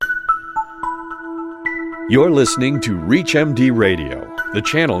You're listening to ReachMD Radio, the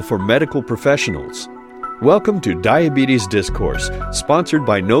channel for medical professionals. Welcome to Diabetes Discourse, sponsored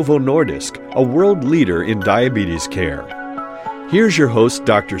by Novo Nordisk, a world leader in diabetes care. Here's your host,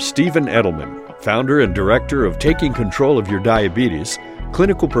 Dr. Stephen Edelman, founder and director of Taking Control of Your Diabetes,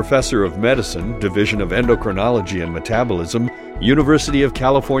 clinical professor of medicine, Division of Endocrinology and Metabolism, University of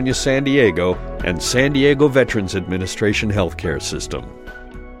California, San Diego, and San Diego Veterans Administration Healthcare System.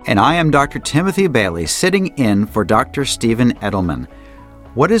 And I am Dr. Timothy Bailey, sitting in for Dr. Stephen Edelman.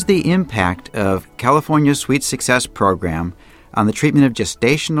 What is the impact of California's Sweet Success program on the treatment of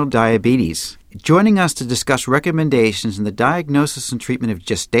gestational diabetes? Joining us to discuss recommendations in the diagnosis and treatment of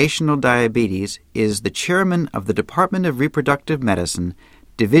gestational diabetes is the chairman of the Department of Reproductive Medicine,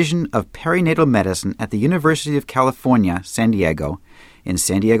 Division of Perinatal Medicine at the University of California, San Diego, in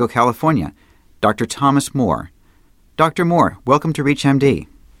San Diego, California, Dr. Thomas Moore. Dr. Moore, welcome to ReachMD.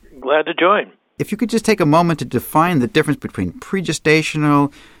 Glad to join. If you could just take a moment to define the difference between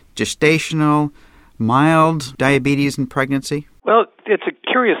pregestational, gestational, mild diabetes in pregnancy. Well, it's a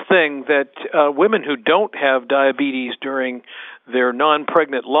curious thing that women who don't have diabetes during their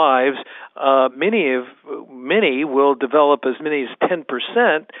non-pregnant lives, many will develop, as many as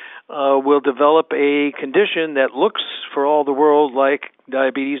 10% will develop a condition that looks for all the world like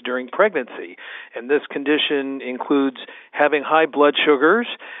diabetes during pregnancy. And this condition includes having high blood sugars,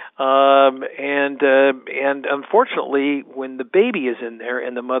 and unfortunately, when the baby is in there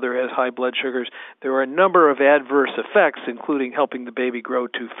and the mother has high blood sugars, there are a number of adverse effects, including helping the baby grow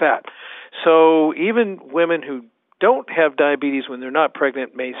too fat. So even women who don't have diabetes when they're not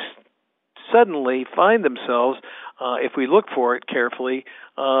pregnant may suddenly find themselves, if we look for it carefully,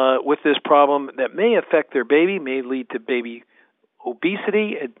 with this problem that may affect their baby, may lead to baby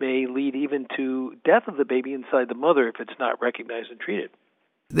obesity. It may lead even to death of the baby inside the mother if it's not recognized and treated.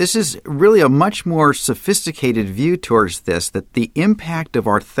 This is really a much more sophisticated view towards this, that the impact of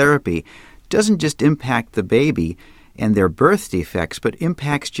our therapy doesn't just impact the baby and their birth defects, but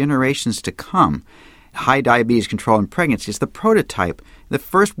impacts generations to come. High diabetes control in pregnancy is the prototype, the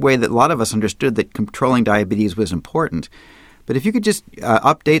first way that a lot of us understood that controlling diabetes was important. But if you could just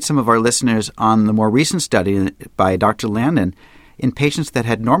update some of our listeners on the more recent study by Dr. Landon in patients that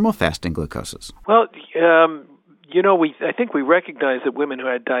had normal fasting glucoses. Well, I think we recognize that women who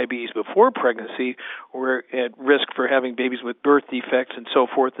had diabetes before pregnancy were at risk for having babies with birth defects and so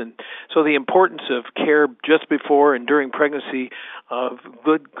forth. And so the importance of care just before and during pregnancy of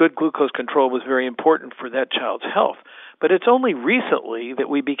good glucose control was very important for that child's health. But it's only recently that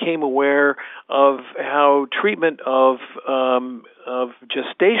we became aware of how treatment of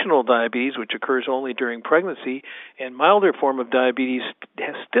gestational diabetes, which occurs only during pregnancy, and milder form of diabetes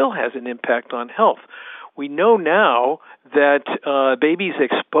still has an impact on health. We know now that babies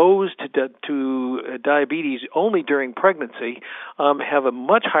exposed to diabetes only during pregnancy have a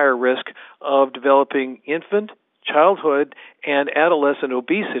much higher risk of developing infant, childhood, and adolescent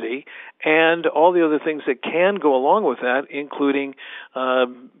obesity, and all the other things that can go along with that, including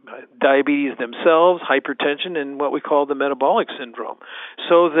diabetes themselves, hypertension, and what we call the metabolic syndrome.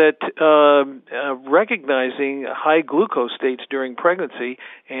 So that recognizing high glucose states during pregnancy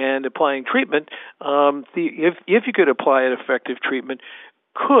and applying treatment, if you could apply an effective treatment,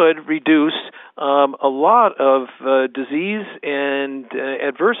 could reduce a lot of disease and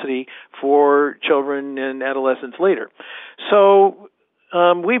adversity for children and adolescents later. So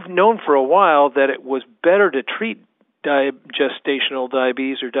we've known for a while that it was better to treat gestational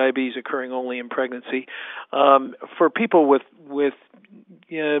diabetes or diabetes occurring only in pregnancy for people with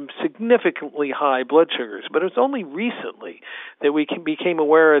significantly high blood sugars. But it's only recently that we became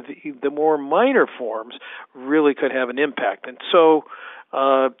aware of the more minor forms really could have an impact. And so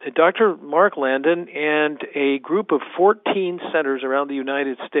Dr. Mark Landon and a group of 14 centers around the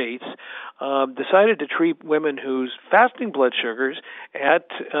United States decided to treat women whose fasting blood sugars at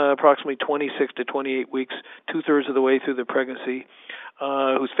approximately 26 to 28 weeks, two-thirds of the way through the pregnancy,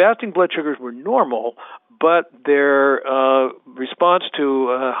 whose fasting blood sugars were normal, but their response to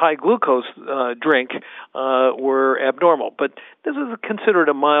a high glucose drink were abnormal. But this is considered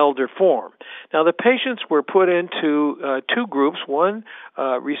a milder form. Now, the patients were put into two groups, one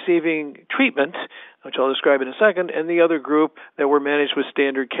receiving treatment, which I'll describe in a second, and the other group that were managed with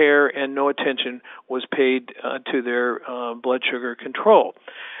standard care and no attention was paid to their blood sugar control.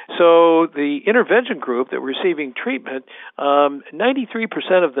 So the intervention group that were receiving treatment,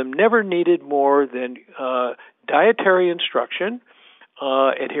 93% of them never needed more than dietary instruction,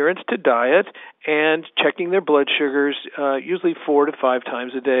 adherence to diet, and checking their blood sugars usually 4 to 5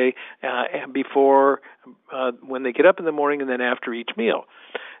 times a day, and before when they get up in the morning and then after each meal.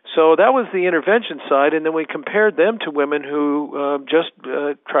 So that was the intervention side, and then we compared them to women who just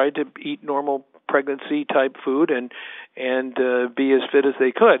tried to eat normal pregnancy-type food and be as fit as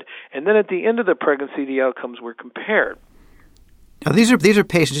they could. And then at the end of the pregnancy, the outcomes were compared. Now, these are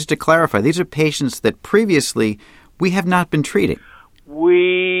patients, just to clarify, these are patients that previously we have not been treating.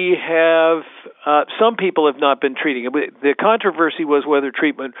 We have, some people have not been treating. The controversy was whether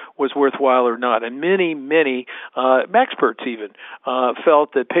treatment was worthwhile or not, and many experts even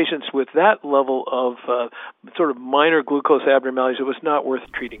felt that patients with that level of sort of minor glucose abnormalities, it was not worth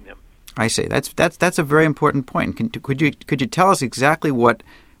treating them. I see. That's a very important point. Could you tell us exactly what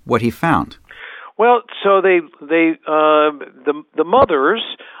he found? Well, so the mothers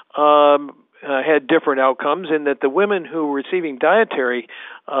had different outcomes in that the women who were receiving dietary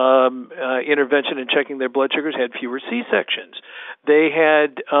intervention and checking their blood sugars had fewer C-sections. They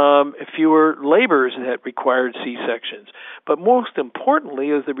had fewer labors that required C-sections. But most importantly,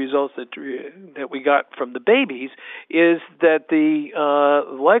 is the results that we got from the babies is that the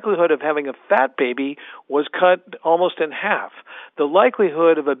likelihood of having a fat baby was cut almost in half. The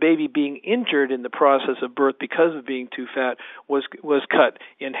likelihood of a baby being injured in the process of birth because of being too fat was cut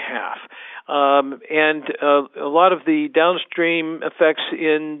in half. And a lot of the downstream effects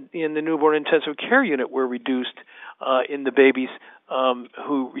in the newborn intensive care unit were reduced in the babies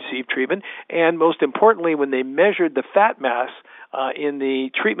who received treatment. And most importantly, when they measured the fat mass in the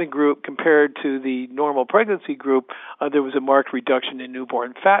treatment group compared to the normal pregnancy group, there was a marked reduction in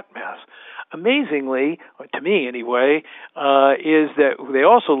newborn fat mass. Amazingly, to me anyway, is that they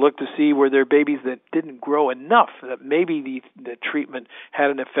also looked to see were there babies that didn't grow enough, that maybe the treatment had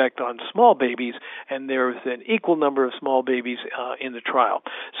an effect on small babies, and there was an equal number of small babies in the trial.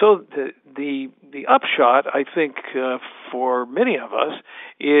 So the upshot, I think, for many of us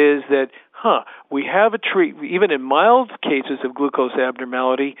is that we have a even in mild cases of glucose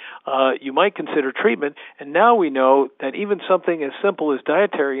abnormality, you might consider treatment, and now we know that even something as simple as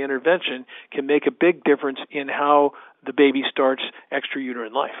dietary intervention can make a big difference in how the baby starts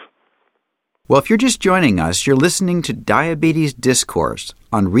extrauterine life. Well, if you're just joining us, you're listening to Diabetes Discourse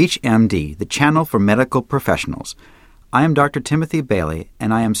on ReachMD, the channel for medical professionals. I am Dr. Timothy Bailey,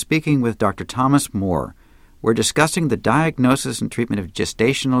 and I am speaking with Dr. Thomas Moore. We're discussing the diagnosis and treatment of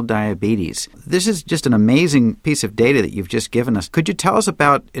gestational diabetes. This is just an amazing piece of data that you've just given us. Could you tell us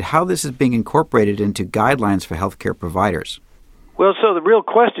about how this is being incorporated into guidelines for healthcare providers? Well, so the real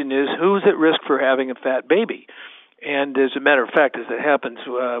question is, who's at risk for having a fat baby? And as a matter of fact, as it happens,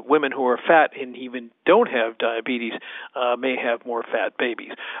 women who are fat and even don't have diabetes may have more fat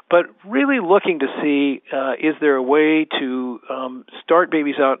babies. But really looking to see, is there a way to start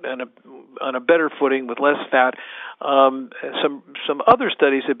babies out on a better footing with less fat? Some other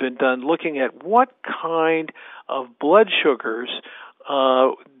studies have been done looking at what kind of blood sugars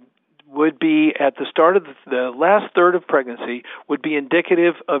would be at the start of the last third of pregnancy would be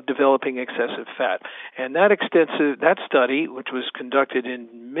indicative of developing excessive fat. And that study, which was conducted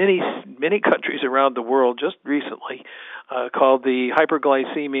in many countries around the world just recently, called the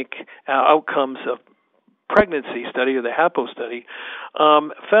Hyperglycemic Outcomes of Pregnancy Study, or the HAPO study,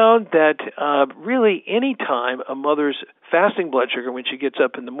 found that really any time a mother's fasting blood sugar when she gets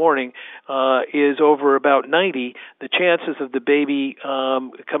up in the morning is over about 90, the chances of the baby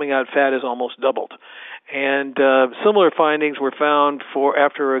coming out fat is almost doubled. And similar findings were found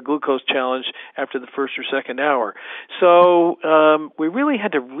after a glucose challenge after the first or second hour. So we really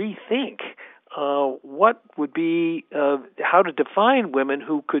had to rethink what would be how to define women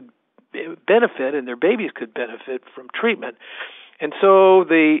who could benefit and their babies could benefit from treatment. And so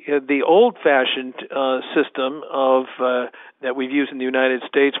the old-fashioned system of that we've used in the United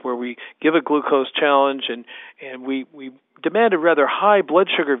States, where we give a glucose challenge and we demanded rather high blood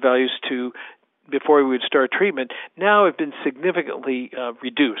sugar values before we would start treatment, now have been significantly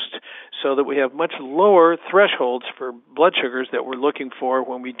reduced, so that we have much lower thresholds for blood sugars that we're looking for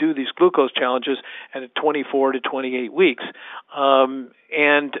when we do these glucose challenges at 24 to 28 weeks,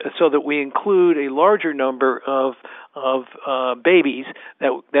 and so that we include a larger number of babies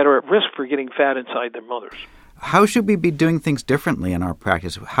that are at risk for getting fat inside their mothers. How should we be doing things differently in our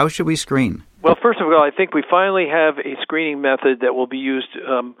practice? How should we screen? Well, first of all, I think we finally have a screening method that will be used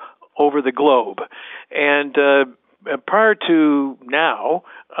over the globe. And prior to now,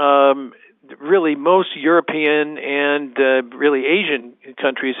 really most European and really Asian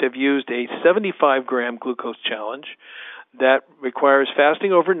countries have used a 75-gram glucose challenge that requires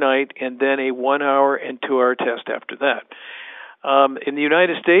fasting overnight and then a 1-hour and 2-hour test after that. In the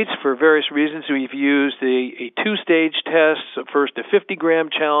United States, for various reasons, we've used a two-stage test. So first a 50-gram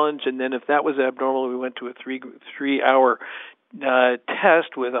challenge, and then if that was abnormal, we went to a three-hour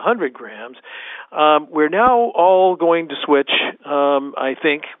test with 100 grams. We're now all going to switch. I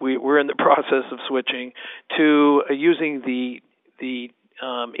think we're in the process of switching to using the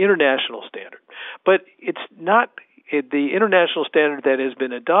international standard, but it's not the international standard that has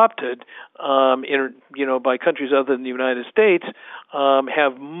been adopted, by countries other than the United States,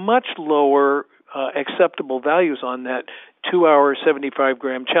 have much lower acceptable values on that 2-hour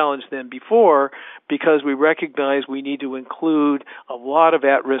 75-gram challenge than before, because we recognize we need to include a lot of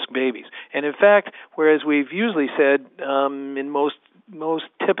at-risk babies. And in fact, whereas we've usually said in most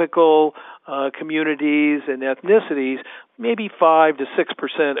typical communities and ethnicities, maybe 5 to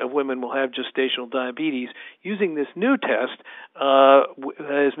 6% of women will have gestational diabetes. Using this new test,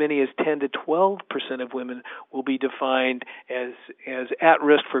 as many as 10 to 12% of women will be defined as at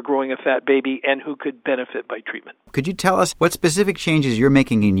risk for growing a fat baby and who could benefit by treatment. Could you tell us what specific changes you're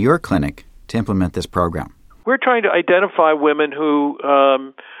making in your clinic to implement this program? We're trying to identify women who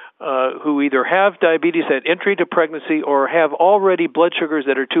either have diabetes at entry to pregnancy or have already blood sugars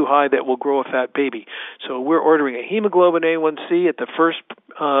that are too high that will grow a fat baby. So we're ordering a hemoglobin A1C at the first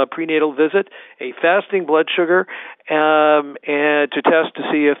prenatal visit, a fasting blood sugar, and to test to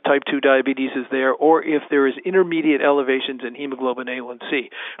see if type 2 diabetes is there or if there is intermediate elevations in hemoglobin A1C.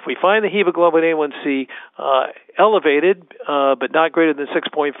 If we find the hemoglobin A1C elevated but not greater than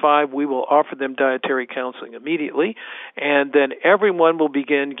 6.5, we will offer them dietary counseling immediately, and then everyone will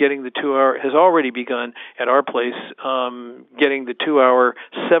begin getting the 2-hour, has already begun at our place, getting the 2-hour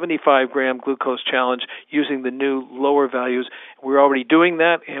 75-gram glucose challenge using the new lower values. We're already doing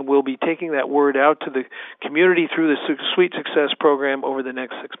that, and we'll be taking that word out to the community through the Sweet Success program over the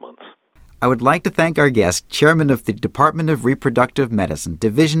next 6 months. I would like to thank our guest, Chairman of the Department of Reproductive Medicine,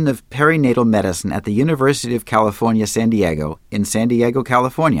 Division of Perinatal Medicine at the University of California, San Diego, in San Diego,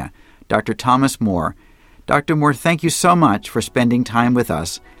 California, Dr. Thomas Moore. Dr. Moore, thank you so much for spending time with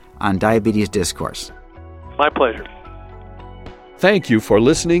us on Diabetes Discourse. My pleasure. Thank you for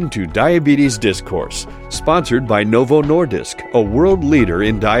listening to Diabetes Discourse, sponsored by Novo Nordisk, a world leader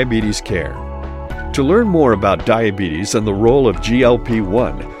in diabetes care. To learn more about diabetes and the role of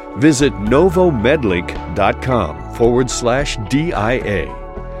GLP-1, visit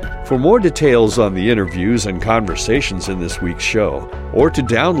novomedlink.com/DIA. For more details on the interviews and conversations in this week's show, or to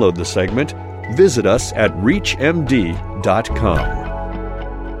download the segment, visit us at reachmd.com.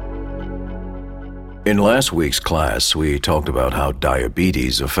 In last week's class, we talked about how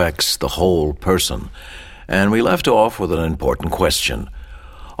diabetes affects the whole person, and we left off with an important question.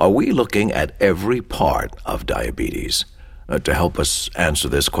 Are we looking at every part of diabetes? To help us answer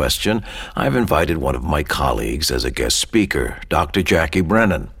this question, I've invited one of my colleagues as a guest speaker, Dr. Jackie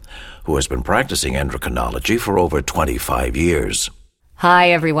Brennan, who has been practicing endocrinology for over 25 years.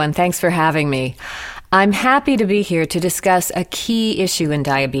 Hi, everyone. Thanks for having me. I'm happy to be here to discuss a key issue in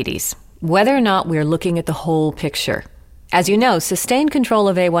diabetes, whether or not we're looking at the whole picture. As you know, sustained control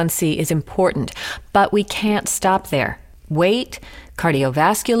of A1C is important, but we can't stop there. Weight,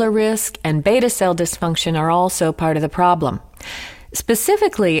 cardiovascular risk, and beta cell dysfunction are also part of the problem.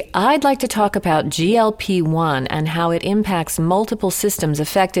 Specifically, I'd like to talk about GLP-1 and how it impacts multiple systems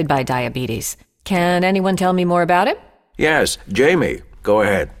affected by diabetes. Can anyone tell me more about it? Yes, Jamie, go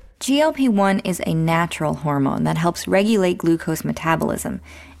ahead. GLP-1 is a natural hormone that helps regulate glucose metabolism,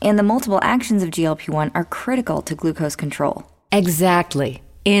 and the multiple actions of GLP-1 are critical to glucose control. Exactly.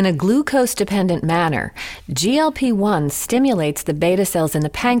 In a glucose-dependent manner, GLP-1 stimulates the beta cells in the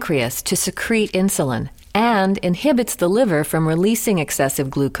pancreas to secrete insulin and inhibits the liver from releasing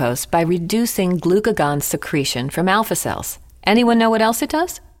excessive glucose by reducing glucagon secretion from alpha cells. Anyone know what else it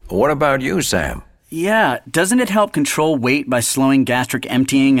does? What about you, Sam? Yeah, doesn't it help control weight by slowing gastric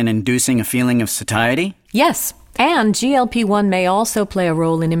emptying and inducing a feeling of satiety? Yes, and GLP-1 may also play a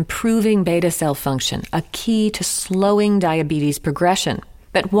role in improving beta cell function, a key to slowing diabetes progression.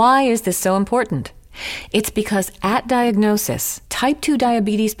 But why is this so important? It's because at diagnosis, type 2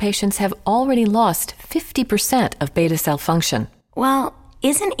 diabetes patients have already lost 50% of beta cell function. Well,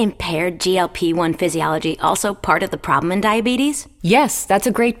 isn't impaired GLP-1 physiology also part of the problem in diabetes? Yes, that's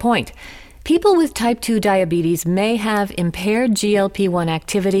a great point. People with type 2 diabetes may have impaired GLP-1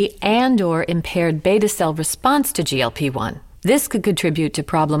 activity and/or impaired beta cell response to GLP-1. This could contribute to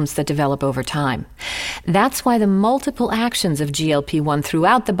problems that develop over time. That's why the multiple actions of GLP-1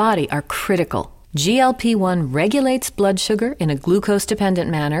 throughout the body are critical. GLP-1 regulates blood sugar in a glucose-dependent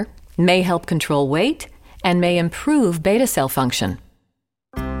manner, may help control weight, and may improve beta cell function.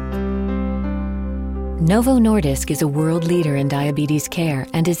 Novo Nordisk is a world leader in diabetes care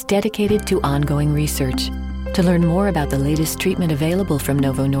and is dedicated to ongoing research. To learn more about the latest treatment available from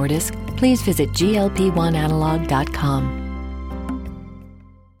Novo Nordisk, please visit glp1analog.com.